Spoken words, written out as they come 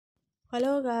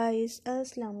Hello guys,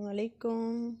 Assalamu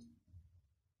alaikum.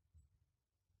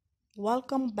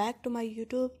 Welcome back to my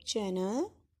YouTube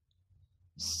channel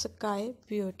Sky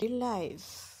Beauty Life.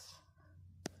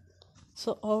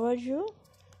 So how are you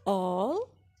all?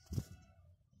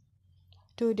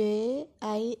 Today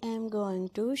I am going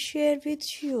to share with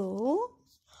you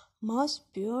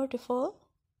most beautiful,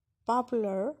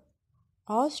 popular,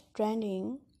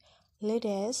 outstanding,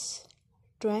 latest,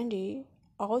 trendy,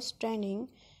 outstanding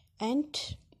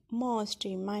and most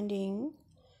demanding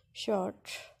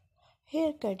short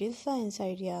haircut designs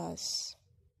ideas.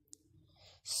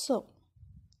 So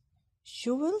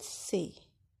you will see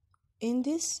in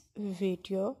this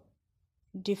video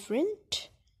different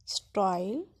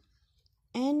style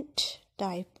and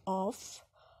type of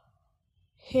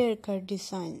haircut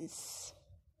designs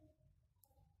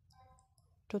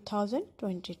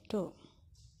 2022.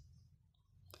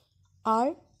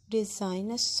 Our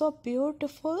design is so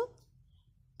beautiful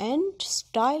and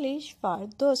stylish for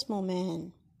those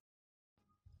women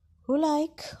who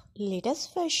like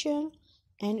latest fashion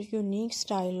and unique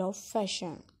style of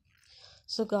fashion.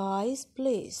 So guys,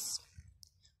 please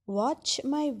watch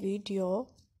my video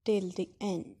till the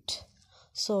end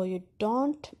so you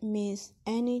don't miss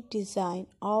any design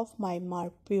of my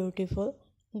more beautiful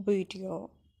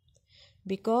video,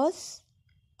 because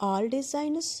all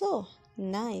design is so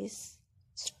nice,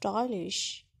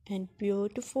 stylish and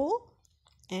beautiful,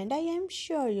 and I am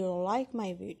sure you'll like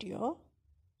my video.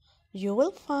 You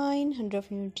will find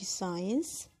 100 new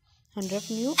designs,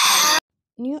 100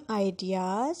 new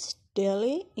ideas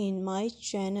daily in my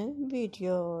channel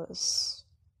videos.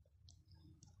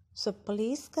 So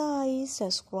please guys,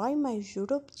 subscribe my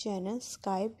YouTube channel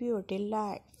Sky Beauty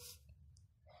Life.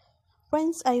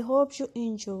 Friends, I hope you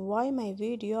enjoy my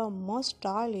video of most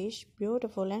stylish,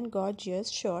 beautiful and gorgeous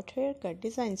short haircut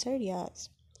designs ideas.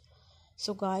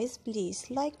 So guys,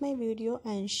 please like my video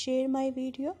and share my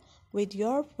video with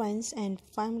your friends and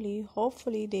family.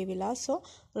 Hopefully they will also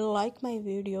like my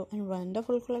video and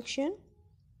wonderful collection.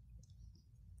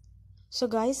 So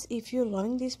guys, if you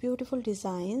loving these beautiful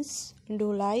designs,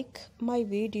 do like my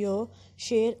video,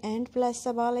 share and press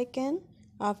the bell icon.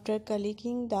 After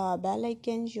clicking the bell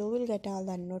icon, you will get all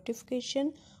the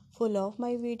notification full of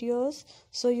my videos,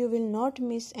 so you will not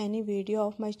miss any video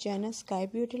of my channel Sky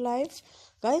Beauty Life.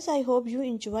 Guys, I hope you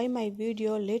enjoy my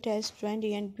video, latest,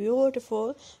 trendy and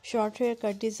beautiful short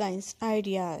haircut designs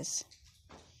ideas.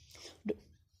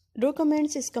 Do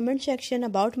comments in comment section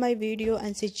about my video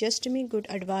and suggest me good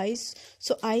advice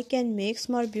so I can make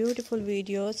more beautiful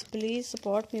videos. Please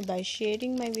support me by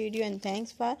sharing my video, and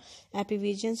thanks for happy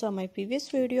visions of my previous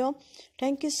video.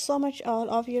 Thank you so much all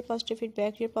of your positive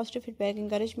feedback. Your positive feedback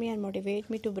encourage me and motivate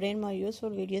me to bring more useful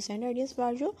videos and ideas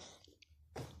for you.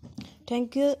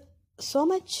 Thank you so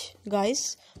much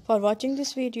guys for watching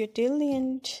this video till the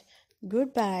end.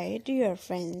 Goodbye dear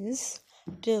friends.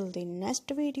 Till the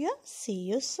next video. See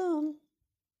you soon.